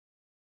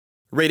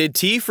Rated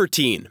T for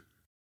Teen.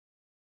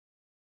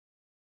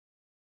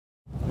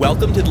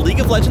 Welcome to the League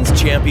of Legends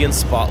Champions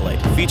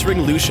Spotlight,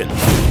 featuring Lucian,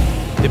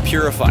 the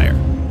Purifier.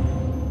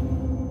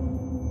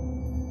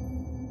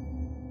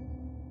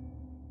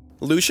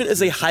 Lucian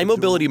is a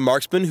high-mobility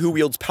marksman who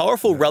wields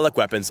powerful relic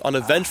weapons on a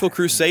vengeful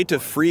crusade to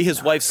free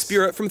his wife's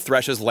spirit from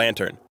Thresh's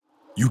lantern.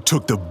 You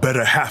took the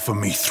better half of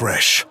me,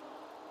 Thresh.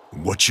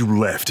 What you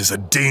left is a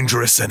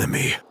dangerous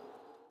enemy.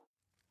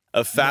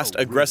 A fast,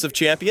 aggressive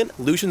champion,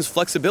 Lucian's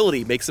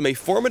flexibility makes him a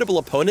formidable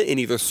opponent in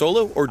either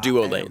solo or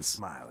duo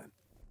lanes.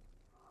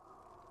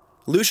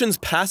 Lucian's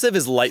passive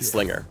is Light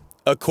Slinger.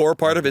 A core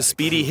part of his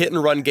speedy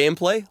hit-and-run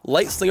gameplay,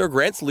 Light Slinger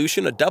grants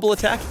Lucian a double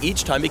attack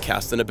each time he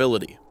casts an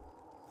ability.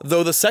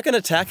 Though the second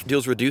attack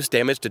deals reduced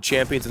damage to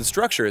champions and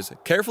structures,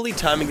 carefully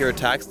timing your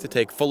attacks to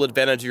take full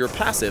advantage of your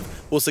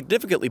passive will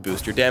significantly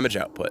boost your damage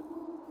output.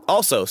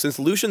 Also, since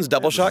Lucian's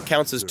double shot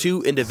counts as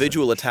 2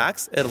 individual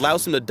attacks, it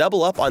allows him to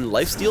double up on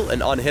lifesteal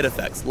and on-hit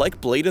effects, like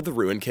Blade of the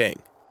Ruined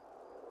King.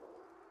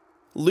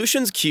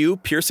 Lucian's Q,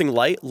 Piercing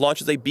Light,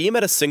 launches a beam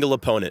at a single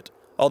opponent.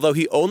 Although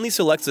he only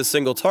selects a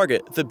single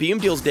target, the beam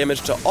deals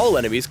damage to all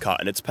enemies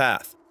caught in its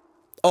path.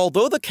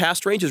 Although the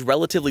cast range is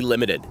relatively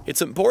limited,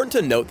 it's important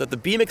to note that the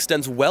beam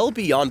extends well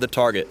beyond the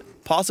target,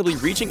 possibly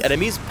reaching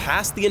enemies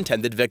past the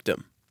intended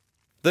victim.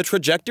 The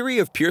trajectory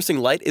of Piercing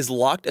Light is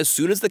locked as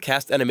soon as the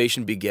cast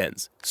animation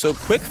begins, so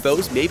quick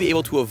foes may be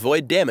able to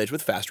avoid damage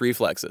with fast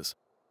reflexes.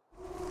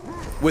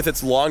 With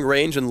its long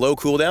range and low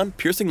cooldown,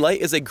 Piercing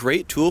Light is a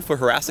great tool for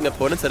harassing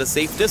opponents at a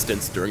safe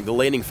distance during the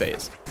laning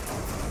phase.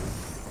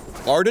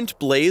 Ardent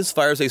Blaze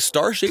fires a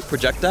star-shaped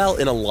projectile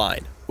in a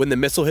line. When the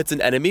missile hits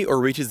an enemy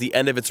or reaches the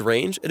end of its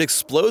range, it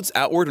explodes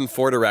outward in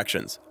 4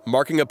 directions,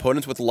 marking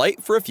opponents with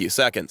light for a few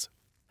seconds.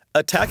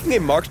 Attacking a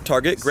marked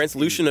target grants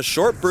Lucian a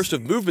short burst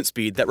of movement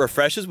speed that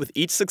refreshes with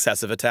each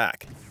successive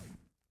attack.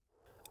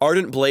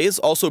 Ardent Blaze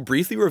also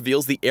briefly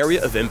reveals the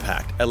area of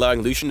impact,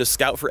 allowing Lucian to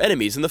scout for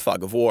enemies in the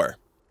fog of war.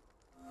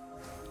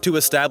 To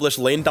establish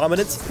lane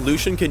dominance,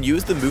 Lucian can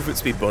use the movement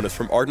speed bonus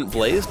from Ardent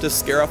Blaze to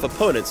scare off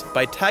opponents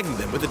by tagging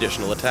them with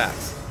additional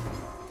attacks.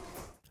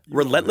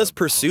 Relentless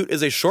Pursuit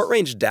is a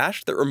short-range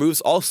dash that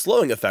removes all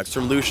slowing effects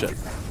from Lucian.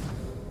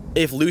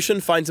 If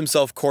Lucian finds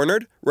himself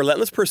cornered,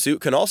 Relentless Pursuit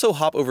can also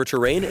hop over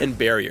terrain and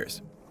barriers.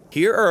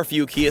 Here are a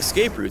few key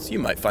escape routes you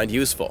might find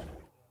useful.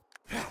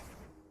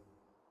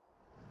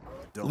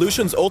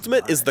 Lucian's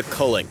ultimate is the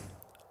Culling.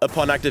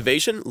 Upon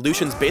activation,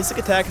 Lucian's basic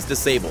attack is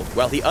disabled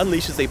while he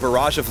unleashes a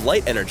barrage of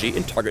light energy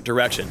in target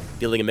direction,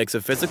 dealing a mix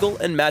of physical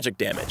and magic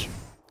damage.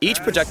 Each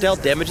projectile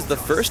damages the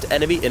first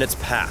enemy in its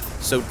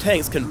path, so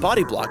tanks can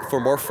body block for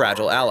more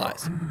fragile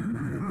allies.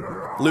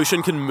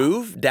 Lucian can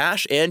move,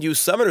 dash, and use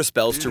summoner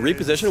spells to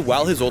reposition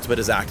while his ultimate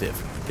is active.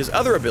 His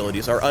other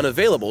abilities are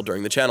unavailable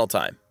during the channel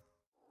time.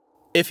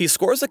 If he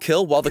scores a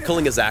kill while the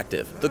Culling is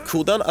active, the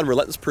cooldown on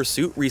Relentless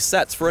Pursuit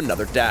resets for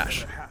another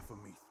dash.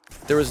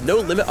 There is no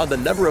limit on the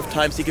number of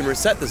times he can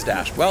reset this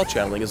dash while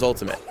channeling his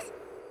ultimate.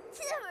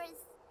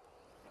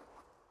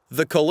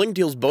 The Culling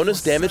deals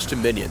bonus damage to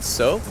minions,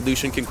 so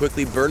Lucian can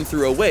quickly burn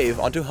through a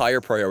wave onto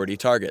higher priority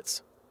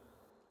targets.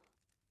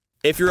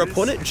 If your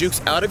opponent jukes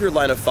out of your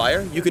line of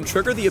fire, you can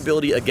trigger the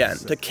ability again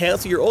to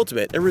cancel your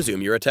ultimate and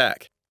resume your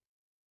attack.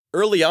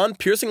 Early on,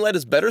 Piercing Light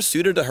is better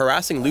suited to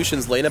harassing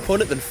Lucian's lane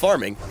opponent than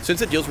farming,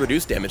 since it deals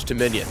reduced damage to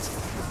minions.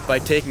 By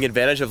taking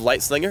advantage of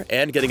Light Slinger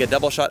and getting a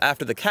double shot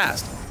after the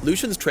cast,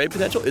 Lucian's trade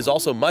potential is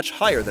also much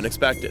higher than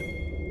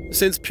expected.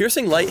 Since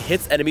Piercing Light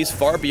hits enemies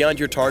far beyond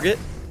your target,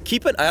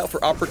 keep an eye out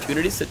for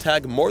opportunities to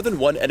tag more than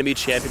one enemy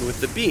champion with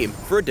the beam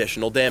for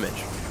additional damage.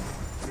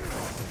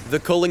 The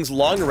Culling's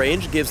long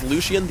range gives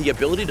Lucian the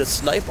ability to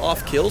snipe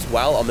off kills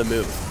while on the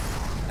move.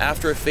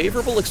 After a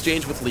favorable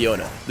exchange with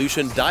Leona,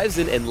 Lucian dives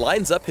in and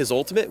lines up his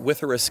ultimate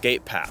with her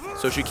escape path,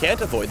 so she can't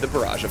avoid the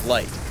barrage of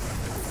light.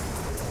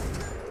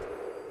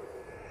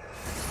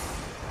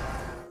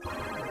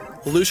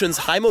 Lucian's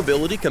high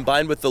mobility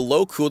combined with the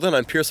low cooldown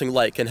on Piercing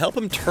Light can help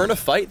him turn a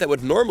fight that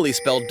would normally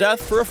spell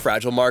death for a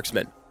fragile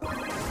marksman.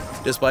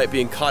 Despite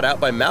being caught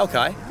out by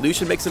Maokai,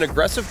 Lucian makes an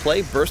aggressive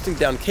play bursting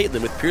down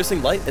Caitlyn with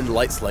Piercing Light and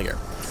Light Slinger,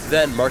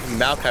 then marking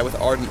Maokai with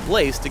Ardent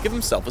Blaze to give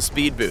himself a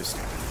speed boost.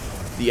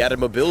 The added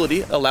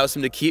mobility allows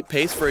him to keep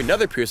pace for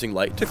another Piercing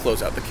Light to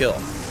close out the kill.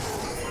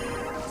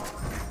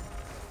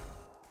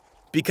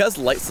 Because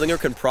Light Slinger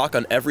can proc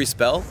on every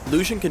spell,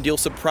 Lucian can deal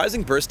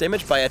surprising burst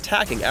damage by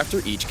attacking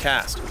after each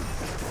cast.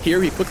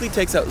 Here he quickly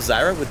takes out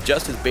Zyra with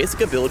just his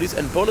basic abilities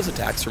and bonus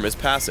attacks from his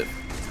passive.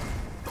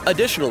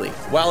 Additionally,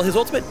 while his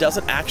ultimate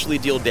doesn't actually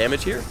deal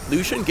damage here,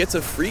 Lucian gets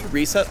a free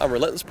reset on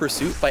Relentless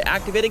Pursuit by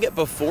activating it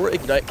before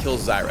Ignite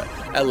kills Zyra,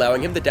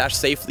 allowing him to dash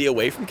safely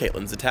away from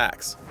Caitlyn's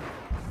attacks.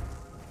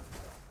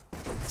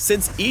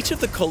 Since each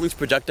of the Culling's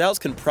projectiles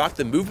can proc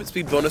the movement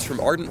speed bonus from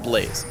Ardent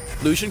Blaze,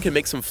 Lucian can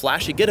make some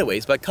flashy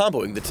getaways by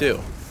comboing the two.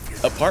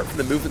 Apart from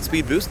the movement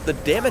speed boost, the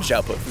damage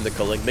output from the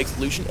Culling makes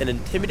Lucian an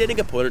intimidating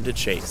opponent to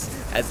chase,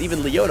 as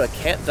even Leona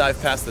can't dive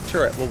past the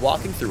turret while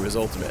walking through his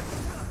ultimate.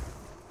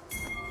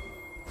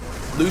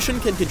 Lucian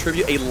can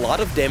contribute a lot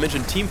of damage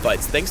in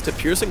teamfights thanks to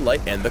Piercing Light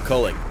and the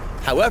Culling.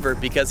 However,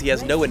 because he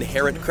has no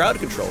inherent crowd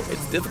control,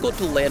 it's difficult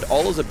to land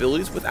all his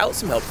abilities without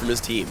some help from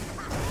his team.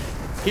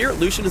 Here,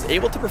 Lucian is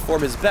able to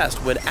perform his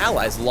best when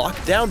allies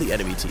lock down the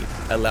enemy team,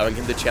 allowing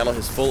him to channel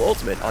his full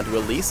ultimate onto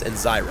Elise and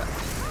Zyra.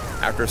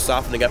 After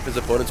softening up his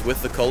opponents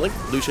with the culling,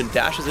 Lucian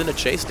dashes in to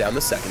chase down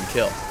the second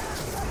kill.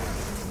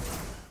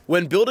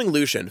 When building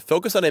Lucian,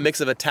 focus on a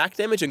mix of attack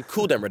damage and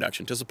cooldown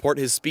reduction to support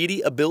his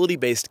speedy,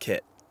 ability-based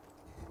kit.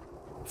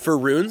 For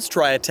runes,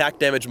 try attack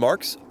damage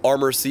marks,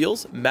 armor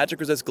seals, magic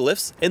resist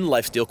glyphs, and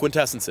lifesteal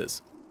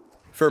quintessences.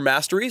 For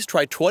masteries,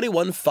 try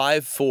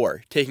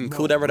 21-5-4, taking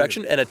cooldown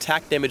reduction and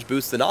attack damage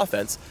boosts in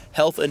offense,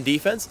 health and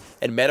defense,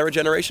 and mana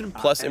regeneration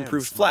plus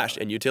improved flash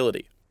and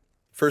utility.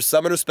 For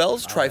summoner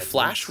spells, try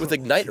flash with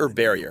ignite or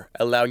barrier,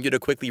 allowing you to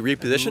quickly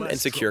reposition and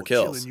secure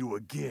kills.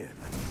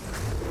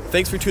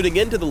 Thanks for tuning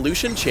in to the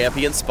Lucian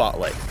Champion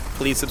Spotlight.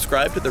 Please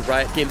subscribe to the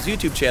Riot Games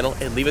YouTube channel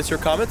and leave us your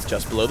comments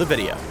just below the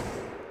video.